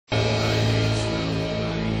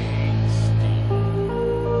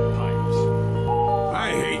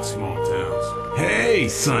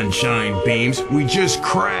sunshine beams. We just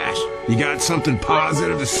crashed. You got something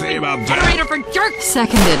positive to say about that? Generator for jerk!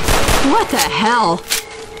 Seconded. What the hell?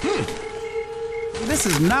 This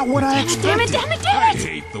is not what I expected. Damn it, damn it, I damn it!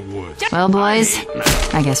 hate the woods. Well, boys,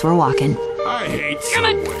 I guess we're walking. I hate Damn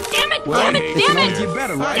it, subways. damn it, Well, damn it, it damn can only it! get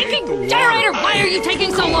better, right? Thinking generator, why are you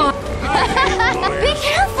taking so long? Be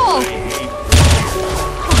careful!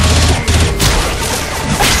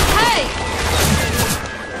 Hey!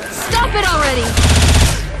 Stop it already!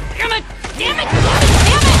 Damn it, damn it, damn it,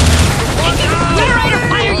 damn it! Thinking generator,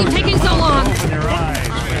 why are you taking so long?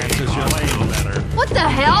 What the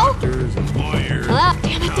hell? Hello?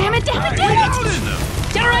 Damn it, damn it, damn it, damn it!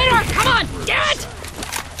 Generator, come on, damn it!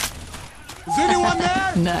 Is anyone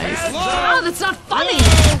there? Nice. Oh, that's not funny!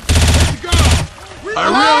 I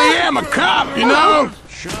really am a cop, you know?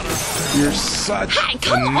 You're such Hey, a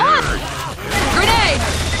come nerd. on! Grenade!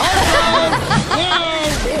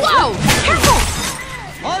 Whoa! Careful!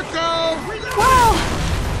 Whoa!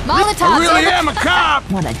 Molotov! I really am a cop!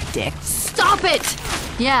 What a dick. Stop it!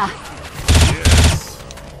 Yeah.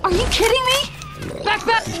 Are you kidding me? Back,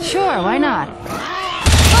 back! Sure, why not?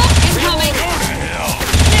 Oh, incoming!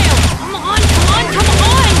 Nail! Come on, come on, come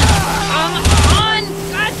on! Come on!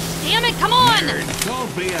 God damn it, come on!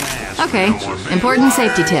 Don't be an ass. Okay, important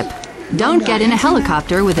safety tip. Don't get in a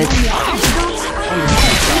helicopter with a...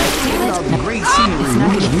 All the great scenery we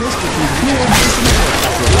would have missed if we flew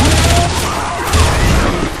over this in the helicopter.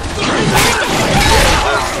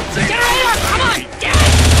 Generator, come on! Damn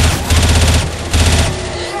it!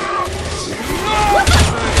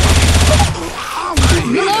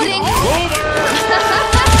 Reloading!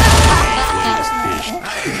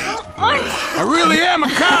 I really am a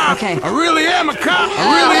cop! Okay. I really am a cop! I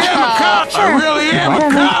really am a cop! I really am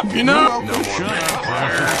a cop, you know?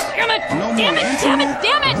 Damn it! Damn it! Damn it!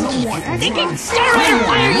 Damn it! Thinking generator,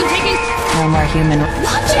 why are you taking... No more human...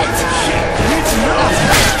 Watch it!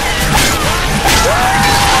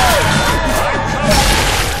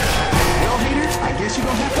 Well, hater, I guess you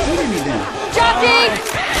don't have to eat any then. Jockey!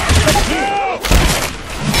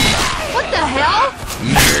 What the hell?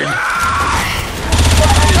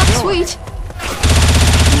 Oh, sweet.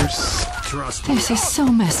 Trust This is so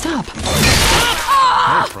messed up.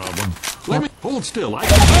 No problem. Let me hold still. I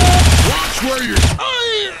can Watch where you're...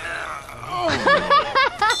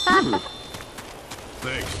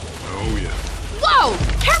 Thanks. Oh, yeah. Whoa!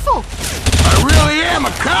 Careful! I really am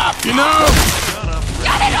a cop, you know?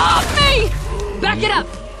 Get it off me! Back it up!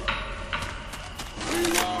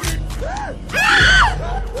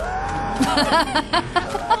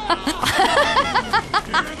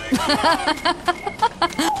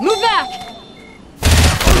 Move back!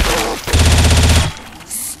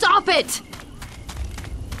 Stop it!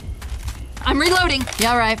 I'm reloading.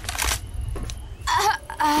 Yeah, all right.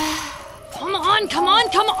 Come on, come on,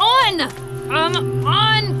 come on!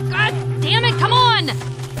 On! God damn it, come on!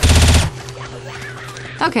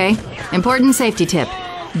 Okay, important safety tip.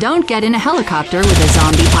 Don't get in a helicopter with a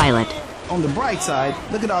zombie pilot. On the bright side,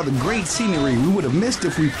 look at all the great scenery we would have missed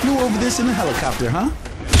if we flew over this in a helicopter, huh?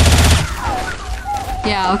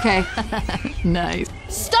 Yeah, okay. Nice.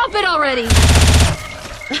 Stop it already!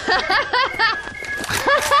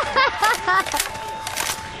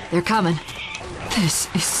 They're coming. This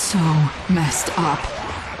is so messed up.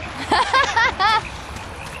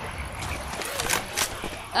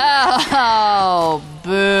 Oh,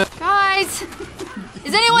 boo. Guys!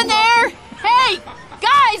 Is anyone there? Hey!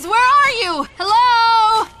 Guys, where are you?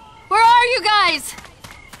 Hello? Where are you guys?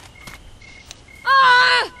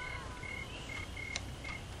 Ah!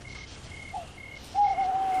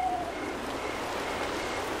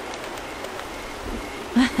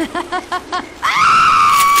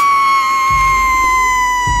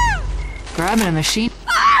 Grabbing a machine.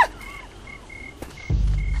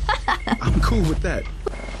 I'm cool with that.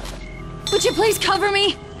 Would you please cover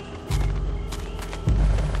me?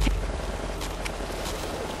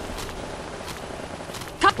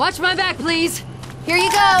 Watch my back, please. Here you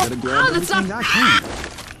go. Gotta grab Oh, that's not... everything I can.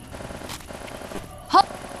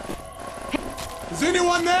 Is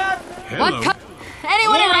anyone there? What?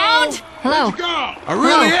 Anyone around? Hello. I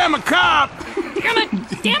really am a cop! Damn it!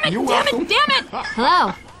 Damn it! You're Damn welcome. it! Damn it!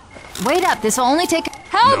 Hello. Wait up, this will only take...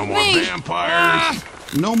 Help No more me! vampires!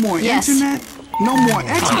 No more Yes. internet, no more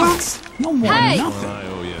Xbox, no more Hey.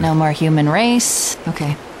 nothing. No more human race.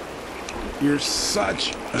 Okay. You're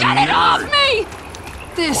such a Get nerd. it off me!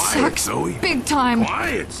 This Quiet, sucks Zoe. big time.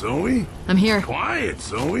 Quiet, Zoe. I'm here. Quiet,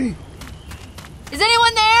 Zoe. Is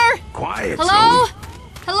anyone there? Quiet, Hello? Zoe.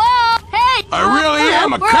 Hello? Hey! I really Hello?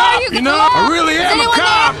 am a Where cop, are you? you know? Hello? I really Is am a anyone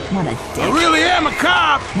cop. What a I dick. really am a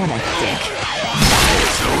cop. What a dick.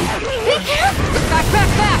 Be careful! Back, back,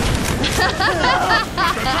 back!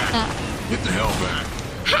 Get the hell back.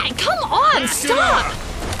 Hey, come on, stop!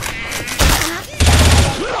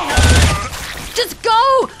 Just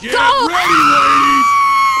go! Get Go! ready, ladies!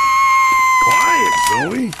 Quiet,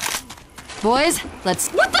 Zoe. Boys, let's...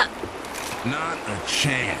 What the? Not a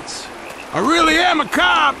chance. I really am a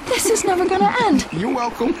cop! This is never gonna end. You're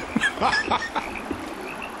welcome.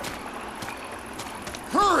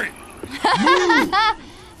 Hurry!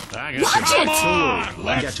 Watch it!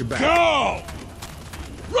 Let's got your back. go!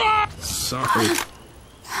 Run! Sorry.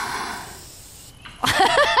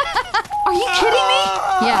 Are you kidding me?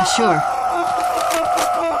 Yeah, sure.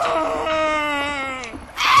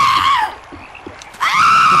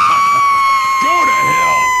 Go to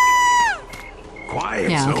hell!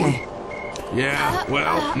 Quiet, Yeah, Zoe. okay. Yeah,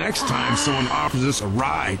 well, next time someone offers us a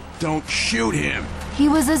ride, don't shoot him. He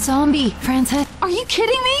was a zombie, Francis. Are you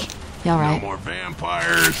kidding me? Y'all No right? more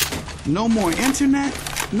vampires. No more internet.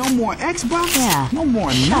 No more Xbox. Yeah. No more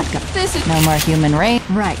nothing. This is... No more human race.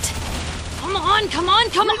 Right. Come on, come on,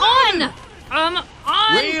 come on! On!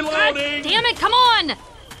 Reloading. God damn it, come on!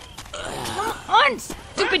 Come on,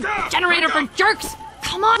 stupid Back up, generator back for up. jerks!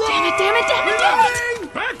 Come on, damn it, damn it, damn it, damn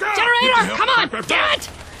it! Back up! Generator, Get the hell- come on, back, damn it!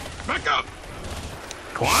 Back up!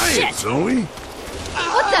 Quiet, Shit. Zoe.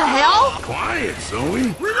 What the hell? Quiet,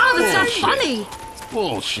 Zoe. Oh, that's not funny!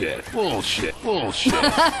 Bullshit. Bullshit. Bullshit.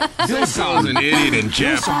 This guy's an idiot and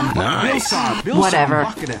Jeff. Nice. Whatever.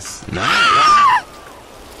 Nice.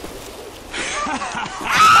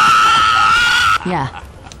 Yeah.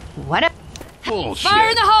 What? Bullshit. Fire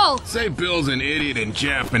in the hole! Say Bill's an idiot in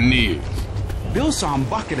Japanese. Bill saw him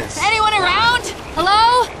bucket us. Anyone around?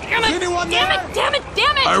 Hello? Damn it! anyone Damn there? it! Damn it!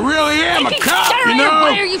 Damn it! I really am a Freaking cop, you generator, know?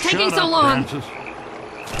 why are you taking so long?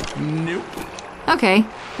 Nope. Okay.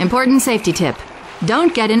 Important safety tip.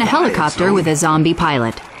 Don't get in a helicopter Zoe. with a zombie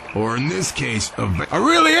pilot. Or in this case, I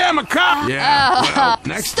really am a cop. Yeah. Well,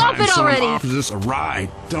 next stop time it someone already. offers us a ride,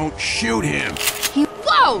 don't shoot him.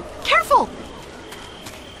 Whoa! Careful!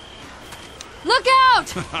 Look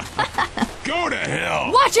out! Go to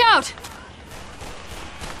hell. Watch out!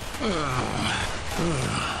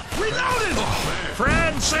 Reloaded.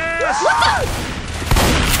 Francis.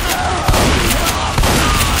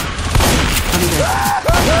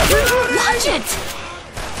 Watch it!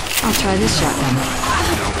 I'll try this shotgun.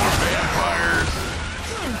 No more vampires.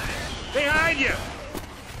 Behind you.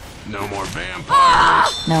 No more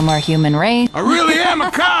vampires. No more human race. I really am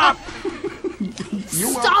a cop.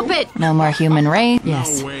 Stop it! No more human race.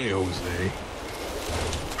 Yes. No way, Jose.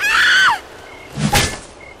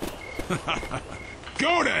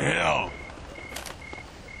 Go to hell.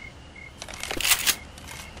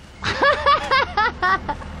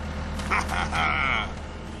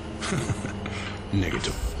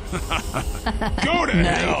 Negative. Go to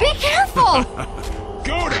hell. Be careful!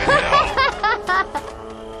 Go to hell.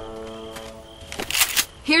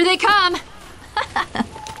 Here they come!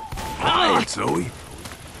 Quiet, Zoe.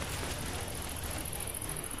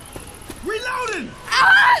 Reloading.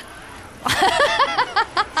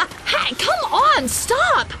 Hey, come on,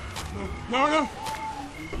 stop! No.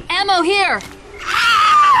 Ammo here!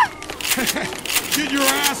 Get your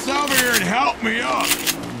ass over here and help me up.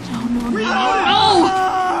 Oh!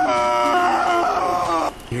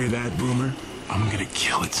 Hear that, Boomer? I'm gonna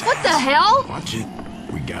kill its What ass. the hell? Watch it.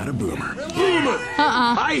 We got a boomer. Boomer!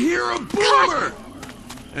 I hear a boomer!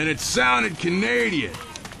 And it sounded Canadian.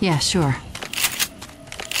 Yeah, sure.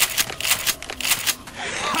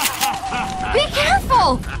 Be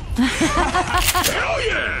careful! Hell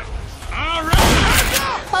yeah! All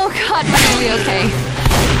right! Oh god, we're gonna be okay.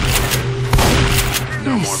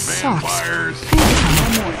 No This more sucks. vampires. No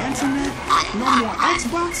more internet. No more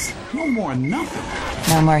Xbox. No more nothing.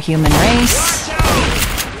 No more human race.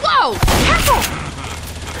 Whoa! Careful!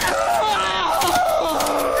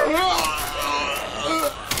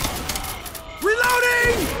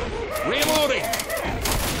 Reloading! Reloading!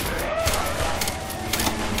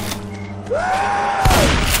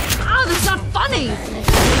 Oh, that's not funny!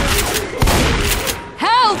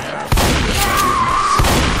 Help!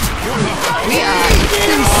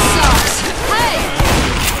 This sucks! Hey!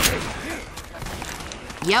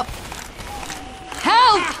 Yep.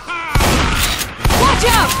 Help! Watch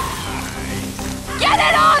out! Get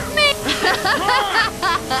it off me!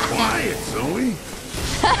 Quiet, Zoe.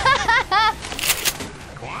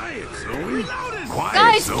 Quiet, Zoe. Quiet,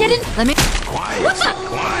 Guys, Zoe. get in! Let me... Quiet, What the-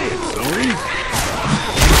 quiet, Zoe.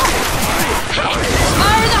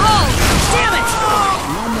 Fire in the hole! Damn it!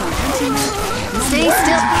 Stay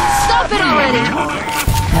still. Stop it already!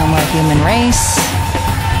 No more human race.